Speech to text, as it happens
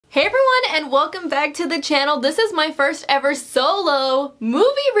Hey everyone, and welcome back to the channel. This is my first ever solo movie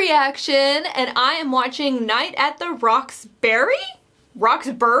reaction, and I am watching Night at the Roxbury?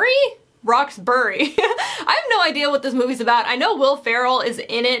 Roxbury? Roxbury. I have no idea what this movie's about. I know Will Ferrell is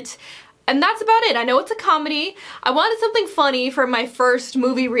in it, and that's about it. I know it's a comedy. I wanted something funny for my first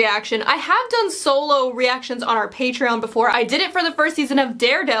movie reaction. I have done solo reactions on our Patreon before. I did it for the first season of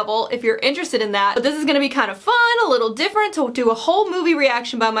Daredevil, if you're interested in that. But this is gonna be kind of fun, a little different, to do a whole movie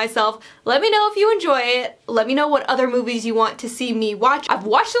reaction by myself. Let me know if you enjoy it. Let me know what other movies you want to see me watch. I've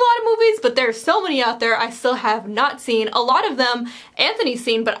watched a lot of movies, but there's so many out there I still have not seen. A lot of them Anthony's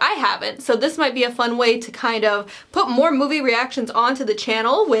seen, but I haven't. So this might be a fun way to kind of put more movie reactions onto the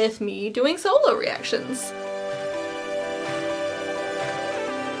channel with me doing solo reactions.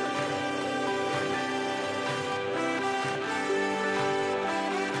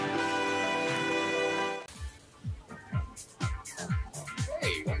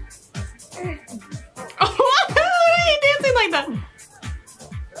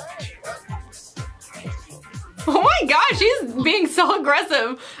 Oh my gosh, she's being so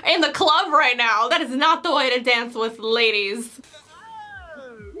aggressive in the club right now. That is not the way to dance with ladies.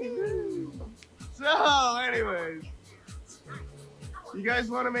 So, anyways, you guys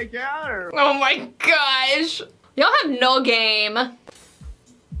want to make out or? Oh my gosh. Y'all have no game.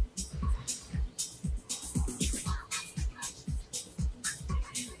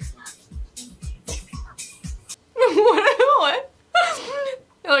 What?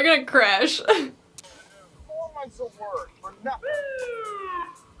 They're gonna crash. 4 months of work for nothing.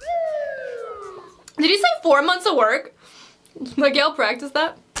 Did you say 4 months of work? Like y'all practice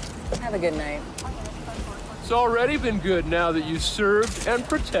that? Have a good night. It's already been good now that you served and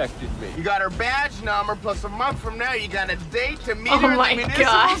protected me. You got her badge number, plus a month from now you got a date to meet Oh her my at the municipal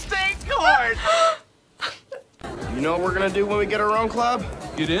God. state court. You know what we're gonna do when we get our own club?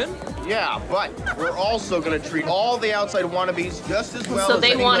 Get in? Yeah, but we're also gonna treat all the outside wannabes just as well So as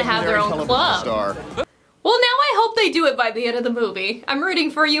they any wanna have their legendary own television club. star. Well, now I hope they do it by the end of the movie. I'm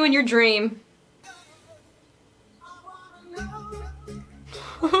rooting for you in your dream.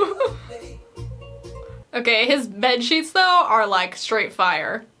 Okay, his bed sheets though are like straight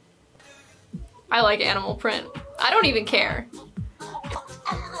fire. I like animal print. I don't even care.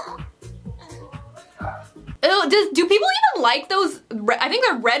 Ew, do people even like those? I think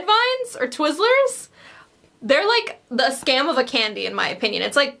they're red vines or Twizzlers. They're like the scam of a candy in my opinion.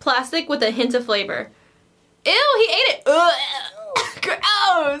 It's like plastic with a hint of flavor. Ew, he ate it. Ugh. Gross.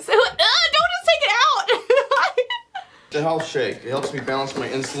 Don't just take it out. It's a health shake. It helps me balance my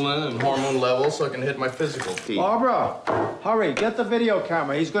insulin and hormone levels so I can hit my physical peak. Barbara, hurry, get the video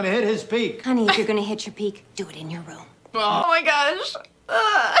camera. He's gonna hit his peak. Honey, if you're gonna hit your peak, do it in your room. Oh my gosh.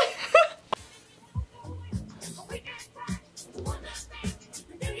 Ugh.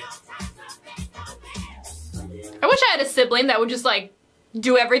 I wish I had a sibling that would just like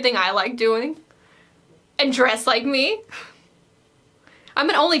do everything I like doing and dress like me. I'm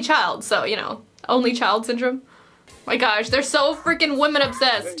an only child, so you know, only child syndrome. My gosh, they're so freaking women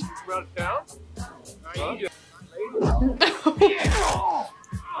obsessed. What the heck?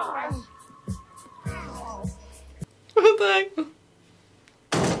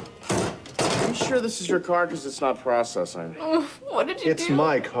 Are you sure this is your card? Because it's not processing. What did you do? It's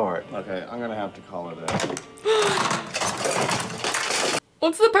my card. Okay, I'm gonna have to call it out.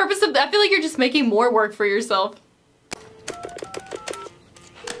 What's the purpose of that? I feel like you're just making more work for yourself.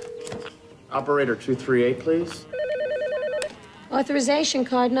 Operator 238, please. Authorization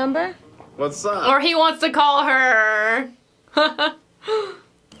card number? What's up? Or he wants to call her.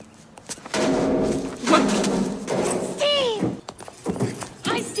 Steve!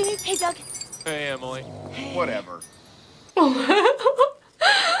 Hi, Steve. Hey, Doug. Hey, Emily. Whatever. Why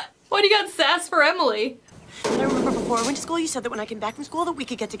do you got sass for Emily? I remember before I went to school, you said that when I came back from school that we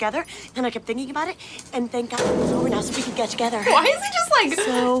could get together. And I kept thinking about it, and thank God it's over now so we could get together. Why is he just like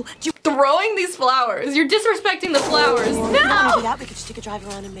So, do you throwing these flowers? You're disrespecting the flowers. want to do No! that? We could just take a drive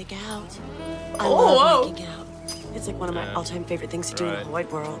around and make out. I Oh, love whoa. making out. It's like one of my all-time favorite things to do in the whole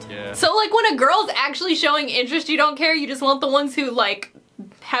wide world. Yeah. So like when a girl's actually showing interest, you don't care? You just want the ones who like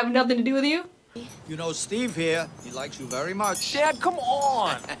have nothing to do with you? You know Steve here. He likes you very much. Dad, come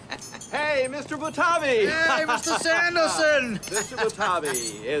on. Hey, Mr. Butabi. Hey, Mr. Sanderson. Mr. Butabi,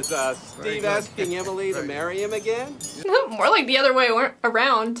 is Steve asking Emily to marry him again? More like the other way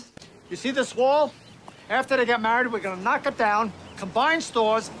around. You see this wall? After they get married, we're gonna knock it down, combine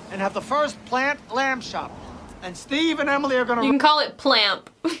stores, and have the first plant lamb shop. And Steve and Emily are gonna... You can call it Plamp.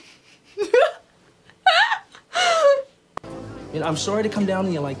 You know, I'm sorry to come down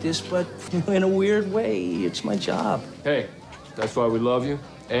on you like this, but in a weird way, it's my job. Hey, that's why we love you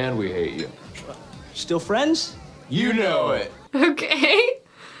And we hate you. Still friends? You know it. Okay.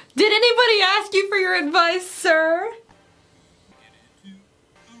 Did anybody ask you for your advice, sir?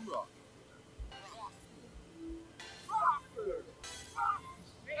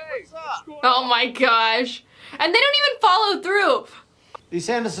 Oh my gosh. And they don't even follow through. These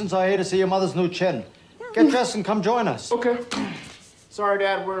Andersons are here to see your mother's new chin. Get dressed and come join us. Okay. Sorry,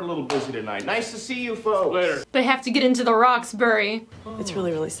 Dad, we're a little busy tonight. Nice to see you folks. Later. They have to get into the Roxbury. It's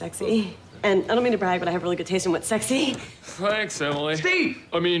really, really sexy. And I don't mean to brag, but I have really good taste in what's sexy. Thanks, Emily. Steve!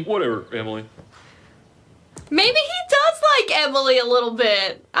 I mean, whatever, Emily. Maybe he does like Emily a little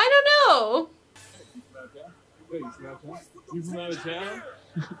bit. I don't know. Wait, you from out of town?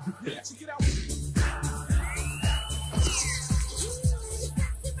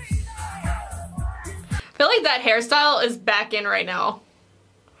 I feel like that hairstyle is back in right now.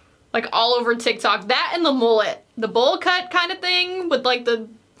 Like all over TikTok. That and the mullet. The bowl cut kind of thing with like the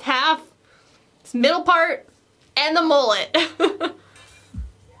half, this middle part, and the mullet.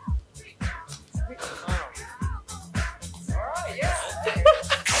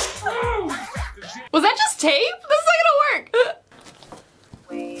 Was that just tape? This is not gonna work.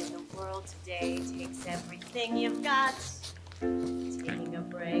 Way in the world today takes everything you've got. Taking a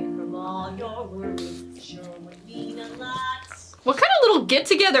break from all your worries sure would mean a lot. What kind of little get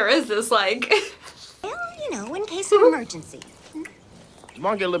together is this like? Well, you know, in case of emergency. Come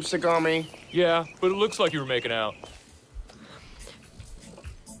on, get lipstick on me. Yeah, but it looks like you were making out.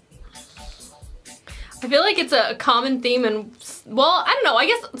 I feel like it's a common theme in, well, I don't know, I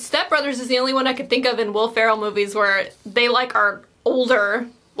guess Step Brothers is the only one I could think of in Will Ferrell movies where they like are older,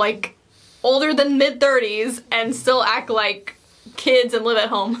 like older than mid-30s and still act like kids and live at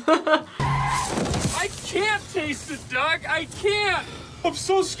home. I can't taste it, Doug. I can't. I'm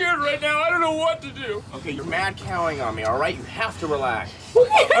so scared right now. I don't know what to do. Okay, you're mad cowing on me, all right? You have to relax. You're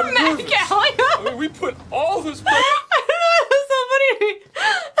mad nervous. Callie. I mean, we put all this. I don't know, that's so funny to me.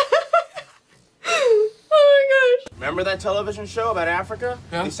 Oh my gosh. Remember that television show about Africa?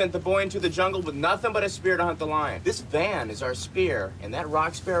 Yeah. They sent the boy into the jungle with nothing but a spear to hunt the lion. This van is our spear, and that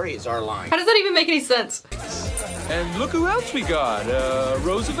Roxbury is our lion. How does that even make any sense? And look who else we got.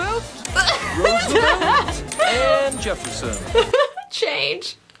 Roosevelt, and Jefferson.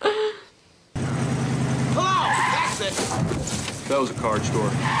 Change. Hello! That's it! That was a card store.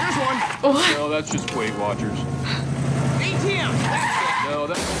 Here's one! No, that's just Weight Watchers. ATM! That's it! No,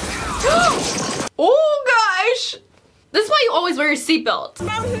 that's... Oh gosh! This is why you always wear your seatbelt.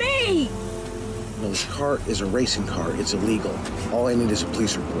 About me! No, this car is a racing car. It's illegal. All I need is a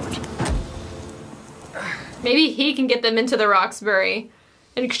police report. Maybe he can get them into the Roxbury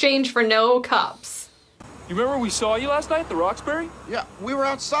in exchange for no cops. You remember we saw you last night at the Roxbury? Yeah, we were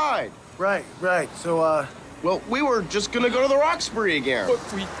outside. Right. So, Well, we were just gonna go to the Roxbury again.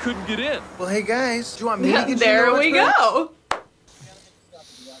 But we couldn't get in. well, hey guys, do you want me to get you There the we Roxbury? go.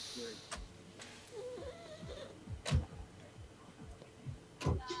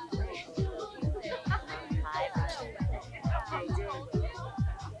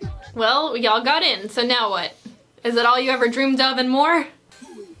 Well, y'all got in, so now what? Is it all you ever dreamed of and more?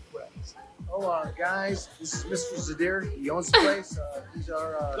 Oh, guys, this is Mr. Zadir. He owns the place. These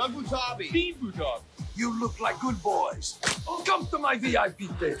are, Doug Butabi. Steve Butabi. You look like good boys. Come to my VIP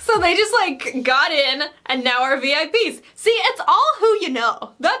table. So they just like got in and now are VIPs. See, it's all who you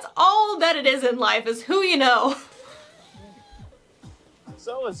know. That's all that it is in life, is who you know.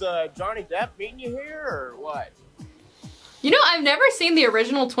 So is Johnny Depp meeting you here, or what? You know, I've never seen the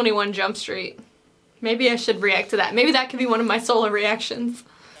original 21 Jump Street. Maybe I should react to that. Maybe that could be one of my solo reactions.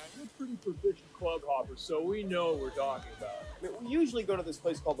 We're pretty proficient club hoppers, so we know what we're talking about. I mean, we usually go to this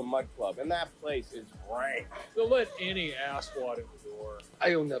place called the Mud Club, and that place is rank. They'll let any asswat in the door.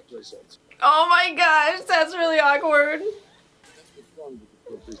 I own that place also. Oh my gosh, that's really awkward. That's what's wrong with the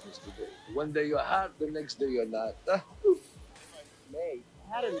club business today. One day you're hot, the next day you're not. May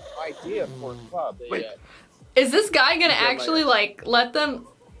had an idea for a club. Wait. Is this guy gonna actually like let them?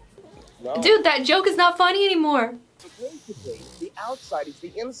 No. Dude, that joke is not funny anymore. Basically, the outside is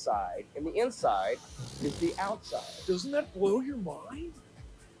the inside, and the inside is the outside. Doesn't that blow your mind?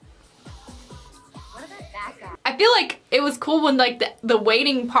 What about that guy? I feel like it was cool when like the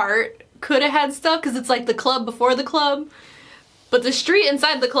waiting part could have had stuff because it's like the club before the club, but the street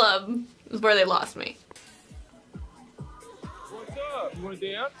inside the club is where they lost me. What's up? You want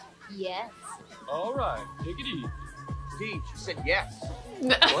to dance? Yes. All right, take it easy. Steve, she said yes.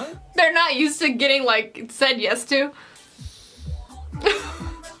 What? They're not used to getting like said yes to.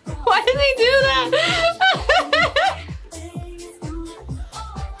 Why did they do that?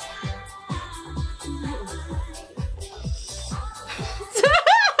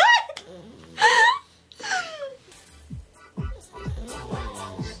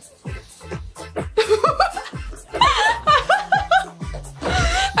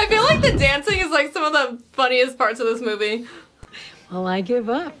 acting is like some of the funniest parts of this movie. Well, I give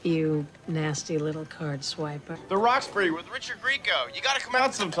up, you nasty little card swiper. The Roxbury with Richard Grieco. You gotta come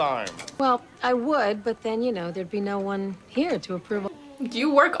out sometime. Well, I would, but then, you know, there'd be no one here to approve. Do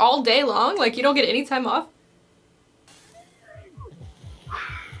you work all day long? Like, you don't get any time off?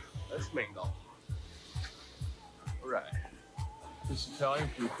 Let's mingle. All right. This Italian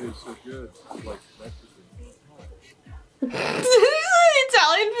food tastes so good, like Mexican.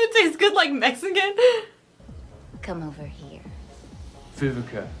 Italian food tastes good like Mexican? Come over here.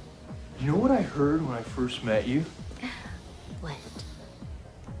 Vivica, you know what I heard when I first met you? What?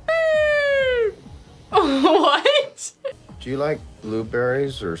 What? Do you like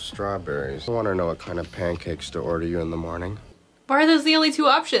blueberries or strawberries? I want to know what kind of pancakes to order you in the morning. Why are those the only two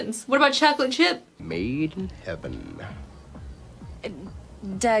options? What about chocolate chip? Made in heaven.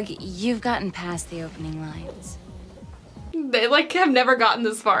 Doug, you've gotten past the opening lines. They like have never gotten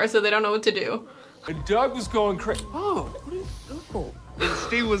this far, so they don't know what to do. And Doug was going crazy. Oh, what is And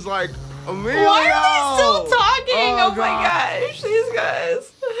Steve was like, Emilio! Why are they still talking? Oh my God. gosh, these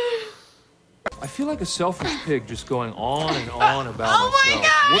guys. I feel like a selfish pig just going on and on about Oh my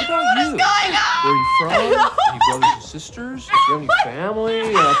myself. God, What about what is you? going on? Where are you from? Any brothers and sisters? Do you have any family?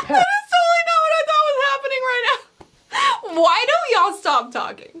 Pets? That is totally not what I thought was happening right now. Why don't y'all stop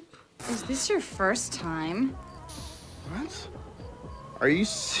talking? Is this your first time? What? Are you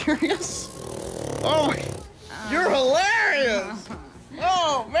serious? Oh my, you're hilarious!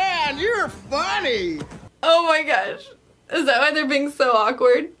 Oh man, you're funny! Oh my gosh. Is that why they're being so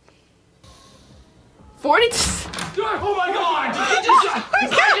awkward? 40. Oh my God!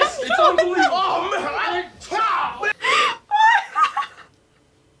 It's unbelievable! Oh man,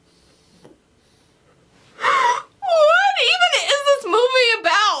 What even is this movie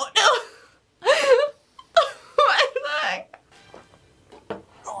about? What the heck?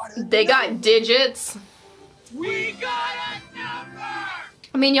 They got digits. we got a number!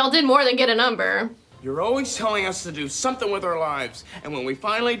 I mean, y'all did more than get a number. You're always telling us to do something with our lives, and when we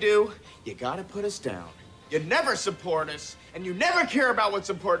finally do, you gotta put us down. You never support us, and you never care about what's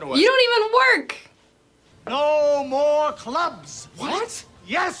important to us. You don't even work. No more clubs. What?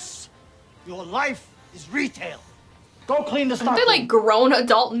 Yes! Your life is retail. Go clean the stock. They're like grown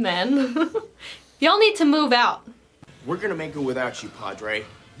adult men. Y'all need to move out. We're gonna make it without you, Padre.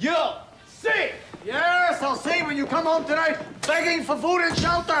 You'll see. Yes, I'll see when you come home tonight begging for food and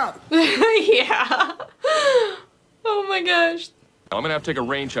shelter. Yeah. Oh my gosh. I'm gonna have to take a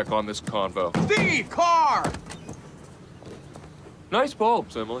rain check on this convo. Steve, car! Nice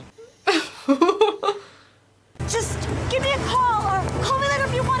bulbs, Emily. Just give me a call or call me later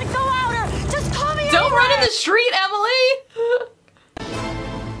if you want to go out or just call me. Don't run in the street, Emily.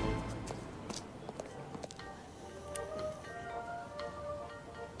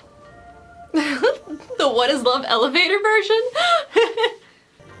 The What is Love elevator version?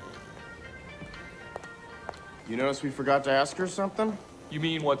 You notice we forgot to ask her something? You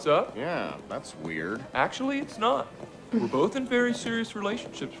mean what's up? Yeah, that's weird. Actually, it's not. We're both in very serious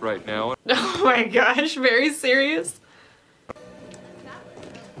relationships right now. Oh my gosh, very serious.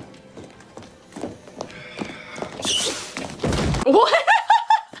 What?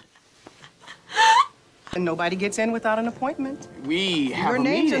 And nobody gets in without an appointment. We have Your a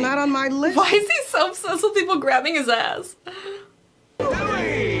names meeting. are not on my list. Why is he so obsessed with people grabbing his ass?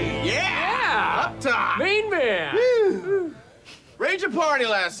 Yeah! Up top! Main man! Woo. Rage a party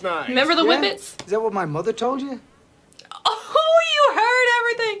last night. Remember the whippets? Is that what my mother told you? Oh, you heard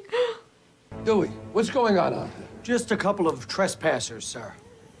everything. Dewey, what's going on out there? Just a couple of trespassers, sir.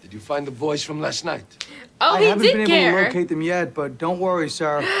 Did you find the boys from last night? Oh, I he haven't did been care. able to locate them yet, but don't worry,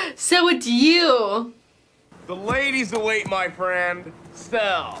 sir. So it's you. The ladies await my friend,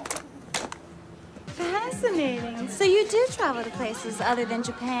 Stell. Fascinating. So you do travel to places other than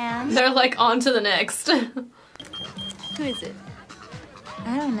Japan? They're like on to the next. Who is it?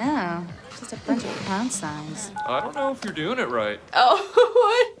 I don't know. Just a bunch of pound signs. I don't know if you're doing it right.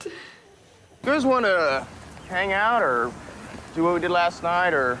 Oh, what? You guys want to hang out or do what we did last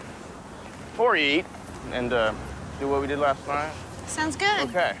night or eat and do what we did last night? Sounds good.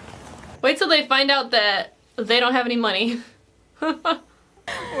 Okay. Wait till they find out that they don't have any money.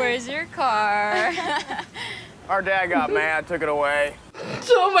 Where's your car? Our dad got mad, took it away.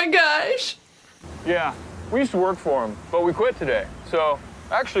 Oh my gosh. Yeah, we used to work for him, but we quit today. So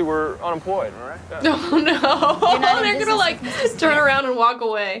actually, we're unemployed. All right. Yeah. Oh no. They're gonna like turn around and walk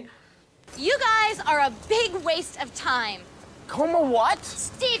away. You guys are a big waste of time. Coma what?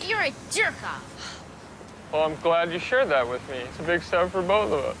 Steve, you're a jerk off. Well, I'm glad you shared that with me. It's a big step for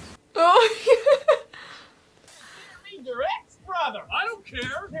both of us. Oh. You're extra. brother. I don't care.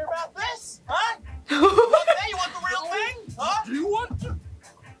 Hear about this? Huh? Look, hey, you want the real thing? Huh? Do you want to?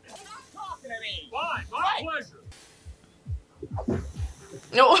 You're not talking to me. Fine, my pleasure.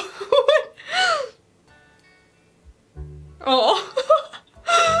 No. Oh.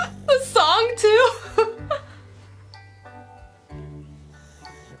 The song too.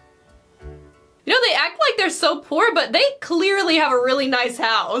 You know, they act like they're so poor, but they clearly have a really nice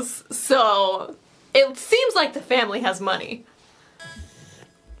house. So it seems like the family has money.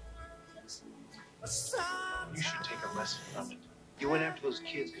 You should take a lesson from it. You went after those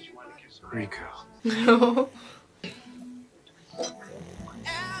kids because you wanted to kiss Grieco. No.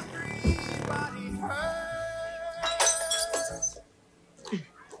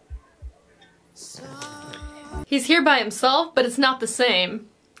 He's here by himself, but it's not the same.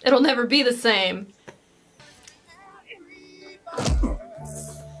 It'll never be the same.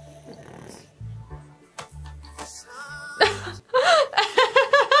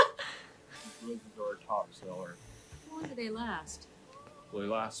 Roses are a top seller. How long do they last? Well, they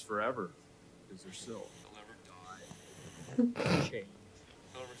last forever because they're silk. They'll never die. Change.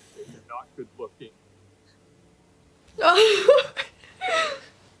 They're not good looking.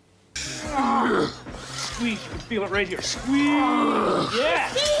 Squeeze, you can feel it right here. Squeeze!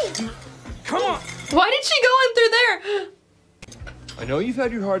 Yeah! Come on! Why did she go in through there? I know you've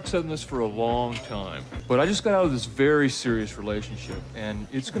had your heart set on this for a long time, but I just got out of this very serious relationship, and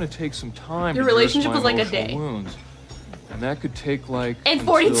it's going to take some time. Your to nurse relationship my was like a emotional day. wounds, and that could take like And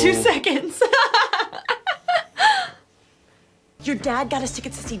 42 until- seconds. Your dad got us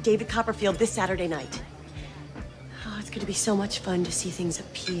tickets to see David Copperfield this Saturday night. Oh, it's going to be so much fun to see things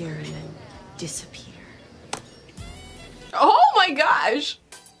appear and then disappear. Oh my gosh.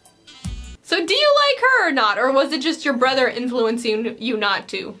 So do you like her or not? Or was it just your brother influencing you not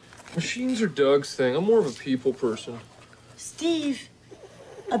to? Machines are Doug's thing. I'm more of a people person. Steve,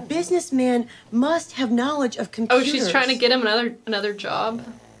 a businessman must have knowledge of Oh, computers. she's trying to get him another job.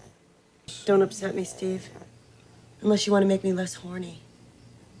 Don't upset me, Steve. Unless you want to make me less horny.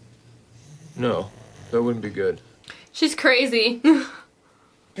 No, that wouldn't be good. She's crazy.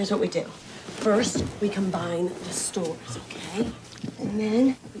 Here's what we do. First, we combine the stores, okay? And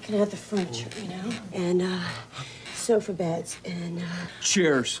then we can add the furniture, you know? And, sofa beds and,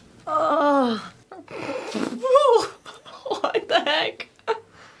 Chairs. Oh. What the heck?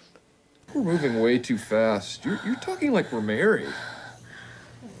 We're moving way too fast. You're talking like we're married.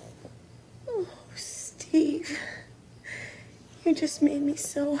 Oh, Steve. You just made me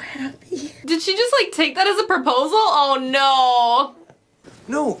so happy. Did she just like take that as a proposal? Oh no.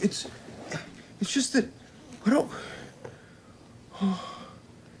 No, it's just that I don't.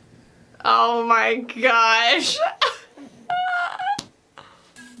 Oh my gosh.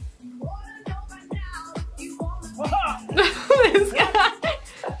 This guy.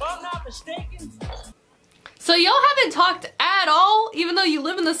 If I'm not mistaken. So y'all haven't talked at all, even though you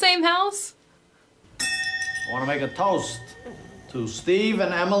live in the same house? I want to make a toast to Steve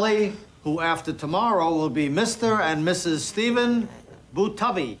and Emily, who after tomorrow will be Mr. and Mrs. Stephen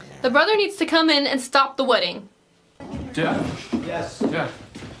Butabi. The brother needs to come in and stop the wedding. Dad? Yes. Dad.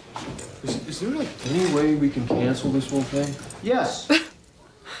 Is there like any way we can cancel this whole thing? Yes.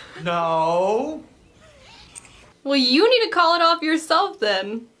 No. Well, you need to call it off yourself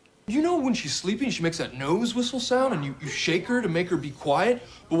then. You know when she's sleeping, she makes that nose whistle sound and you shake her to make her be quiet?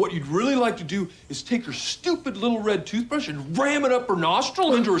 But what you'd really like to do is take her stupid little red toothbrush and ram it up her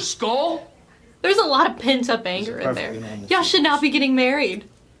nostril into her skull? There's a lot of pent-up anger in there. Y'all should not be getting married.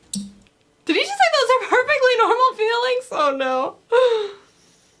 Did he just say those are perfectly normal feelings? Oh no.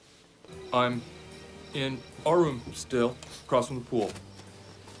 I'm in our room still, across from the pool.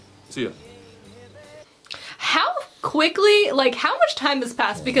 See ya. How quickly, like how much time has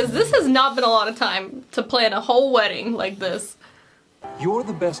passed? Because this has not been a lot of time to plan a whole wedding like this. You're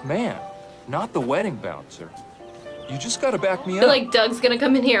the best man, not the wedding bouncer. You just gotta back me I feel up. like Doug's gonna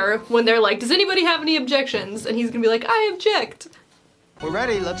come in here when they're like, does anybody have any objections? And he's gonna be like, I object. We're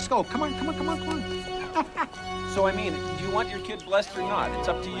ready. Let's go. Come on, come on, come on, come on. So, I mean, do you want your kid blessed or not? It's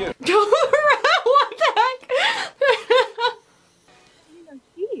up to you. What the heck?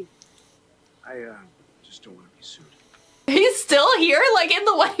 I just don't want to be sued. He's still here, like in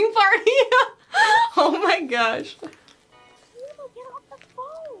the wedding party? Oh my gosh. Get off the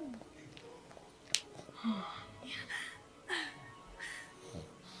phone.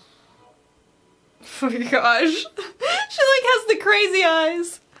 Oh my gosh. She like has the crazy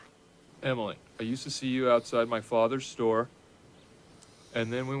eyes. Emily, I used to see you outside my father's store,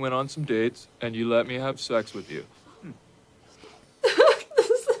 and then we went on some dates, and you let me have sex with you. This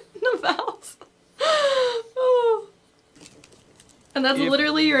is in the vows. Oh. And that's If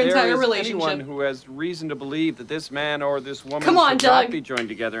literally your entire there is relationship. anyone who has reason to believe that this man or this woman Come on, should Doug. not be joined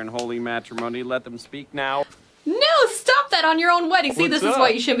together in holy matrimony, let them speak now. No, stop that on your own wedding. See, What's this is up? why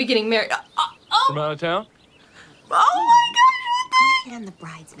you shouldn't be getting married. From out of town? Oh my gosh, I'm the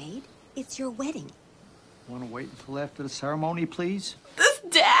bridesmaid. It's your wedding. Want to wait until after the ceremony, please? this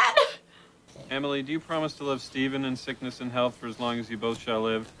dad. Emily, do you promise to love Stephen in sickness and health for as long as you both shall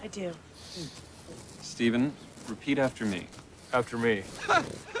live? I do. Stephen, repeat after me. After me.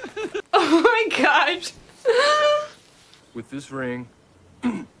 Oh my gosh. With this ring,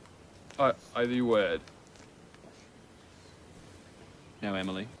 I thee wed. Now,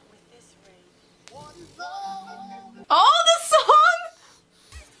 Emily. Oh, the song!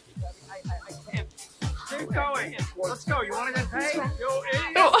 Keep going. Let's go. You want to get paid? You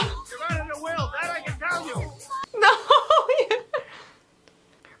idiot. Oh. You're running the will. That I can tell you. No!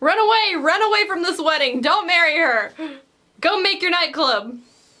 Run away from this wedding. Don't marry her. Go make your nightclub.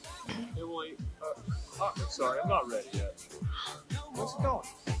 Emily, sorry, I'm not ready yet. What's it going?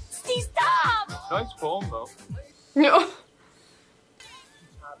 Steve, stop! Nice poem, though. No.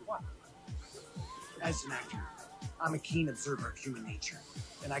 As an actor, I'm a keen observer of human nature,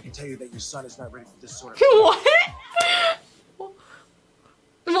 and I can tell you that your son is not ready for this sort of. What?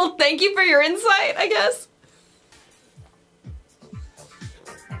 Well, thank you for your insight, I guess.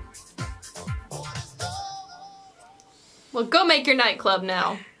 Well, go make your nightclub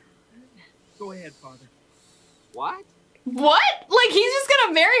now. Go ahead, Father. What? What? Like, he's just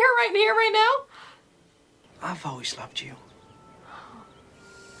gonna marry her right here, right now? I've always loved you.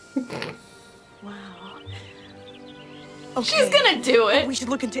 Wow. She's gonna do it. We should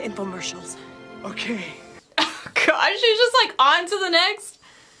look into infomercials. Okay. Gosh, she's just like, on to the next.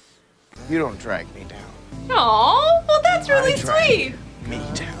 You don't drag me down. Aw, well, that's really I drag sweet. Me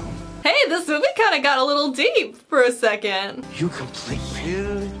down. Hey, this movie kind of got a little deep for a second. You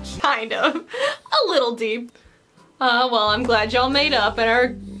completely. Kind of. A little deep. Well, I'm glad y'all made up and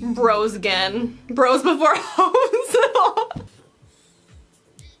are bros again. Bros before hoes.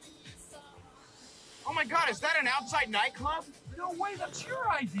 Oh my God, is that an outside nightclub? No way, that's your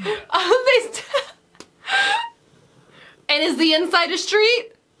idea. And is the inside a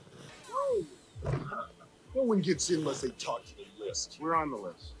street? No one gets in unless they talk to the list. We're on the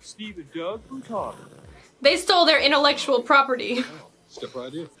list. Steve and Doug, who talking? They stole their intellectual property. Step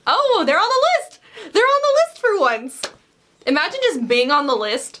right in. Oh, they're on the list. They're on the list for once. Imagine just being on the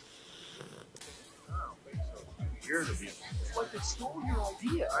list. You're to be. It's like they stole your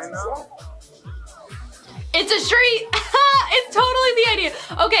idea. I know. It's a street. It's totally the idea.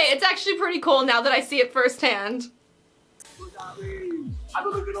 Okay, it's actually pretty cool now that I see it firsthand. I've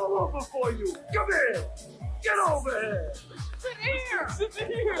been looking all over for you. Come here. Get over here. Sit here. Sit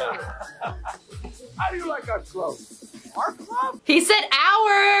here. How do you like our club? Our club? He said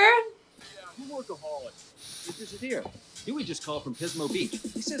our. Who workaholic? Richard here. He would just call from Pismo Beach.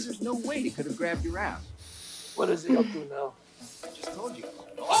 He says there's no way he could have grabbed your ass. What is he up to now? I just told you.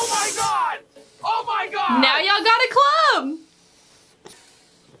 Oh my God! Oh my God! Now y'all got a club.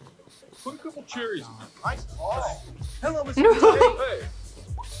 Put a couple cherries in there. Nice ball. Hello, Mr. Butabi. Hey,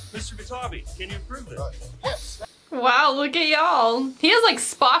 Mr. Butabi, can you improve this? Yes. Wow, look at y'all. He has like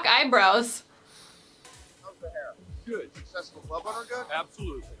Spock eyebrows. How's the hair? Good. Successful club owner good?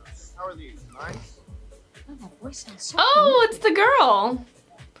 Absolutely. How are these? Nice? Oh, that voice sounds so Oh, it's the girl.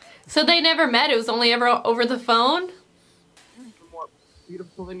 So they never met. It was only ever over the phone. You're more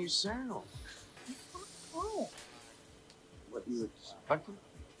beautiful than you sound. cool. What you expected?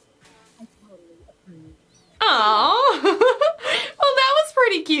 I totally approve. Oh, well, that was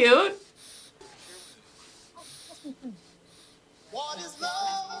pretty cute. What is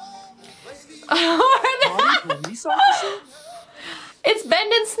love? Police officer? It's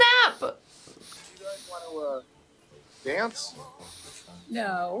Bend and Snap. You guys want to dance?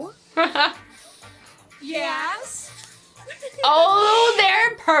 No. Yes. Oh,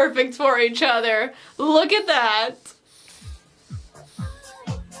 they're perfect for each other. Look at that.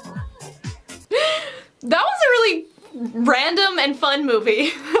 That was a really random and fun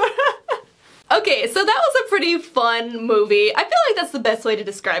movie. Okay, so that was a pretty fun movie. I feel like that's the best way to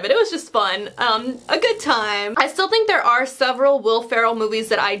describe it. It was just fun. A good time. I still think there are several Will Ferrell movies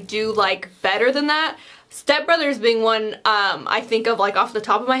that I do like better than that. Step Brothers being one I think of like off the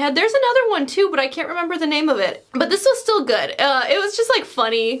top of my head. There's another one too, but I can't remember the name of it. But this was still good. It was just like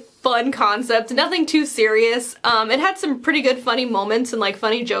funny, fun concept, nothing too serious. It had some pretty good funny moments and like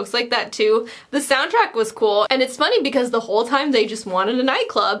funny jokes like that too. The soundtrack was cool, and it's funny because the whole time they just wanted a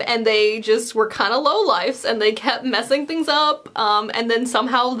nightclub and they just were kind of lowlifes and they kept messing things up, and then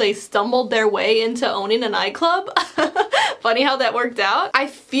somehow they stumbled their way into owning a nightclub. Funny how that worked out. I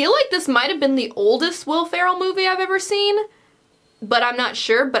feel like this might have been the oldest Will Ferrell movie I've ever seen, but I'm not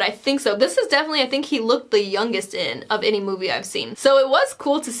sure, but I think so. This is definitely, I think he looked the youngest in of any movie I've seen. So it was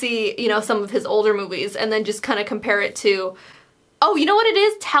cool to see, you know, some of his older movies and then just kind of compare it to, oh, you know what it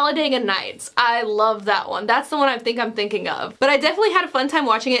is? Talladega Nights. I love that one. That's the one I think I'm thinking of. But I definitely had a fun time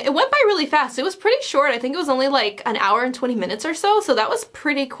watching it. It went by really fast. It was pretty short. I think it was only like an hour and 20 minutes or so. So that was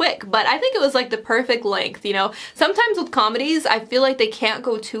pretty quick. But I think it was like the perfect length, you know? Sometimes with comedies, I feel like they can't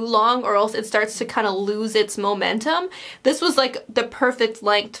go too long or else it starts to kind of lose its momentum. This was like the perfect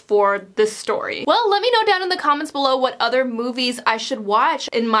length for this story. Well, let me know down in the comments below what other movies I should watch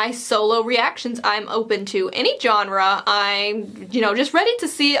in my solo reactions. I'm open to any genre. I'm, you know, just ready to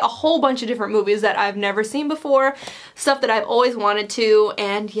see a whole bunch of different movies that I've never seen before, stuff that I've always wanted to,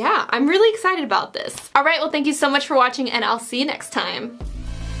 and yeah, I'm really excited about this. Alright, well thank you so much for watching and I'll see you next time.